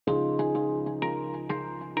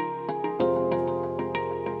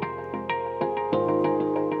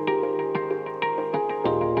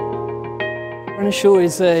Renishaw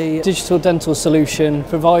is a digital dental solution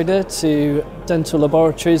provider to dental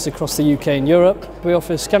laboratories across the UK and Europe. We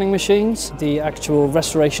offer scanning machines, the actual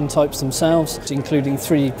restoration types themselves, including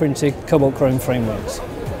 3D printed cobalt chrome frameworks.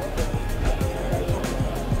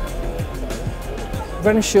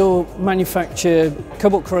 Renishaw manufacture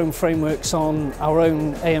cobalt chrome frameworks on our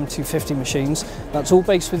own AM250 machines. That's all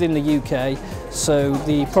based within the UK, so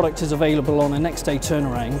the product is available on a next day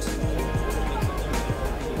turnaround.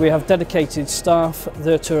 We have dedicated staff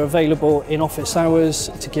that are available in office hours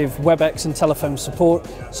to give WebEx and telephone support,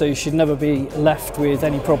 so you should never be left with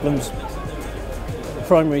any problems. The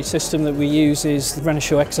primary system that we use is the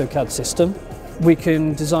Renishaw ExoCAD system. We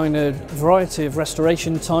can design a variety of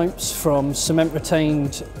restoration types, from cement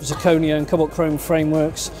retained zirconia and cobalt chrome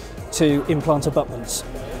frameworks to implant abutments.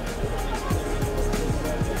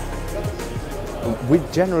 We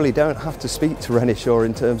generally don't have to speak to Renishaw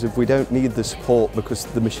in terms of we don't need the support because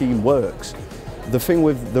the machine works. The thing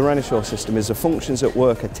with the Renishaw system is the functions at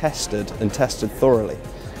work are tested and tested thoroughly.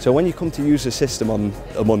 So when you come to use the system on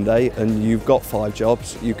a Monday and you've got 5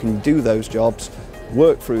 jobs, you can do those jobs,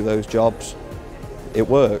 work through those jobs. It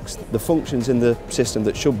works. The functions in the system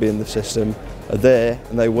that should be in the system are there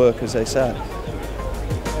and they work as they say.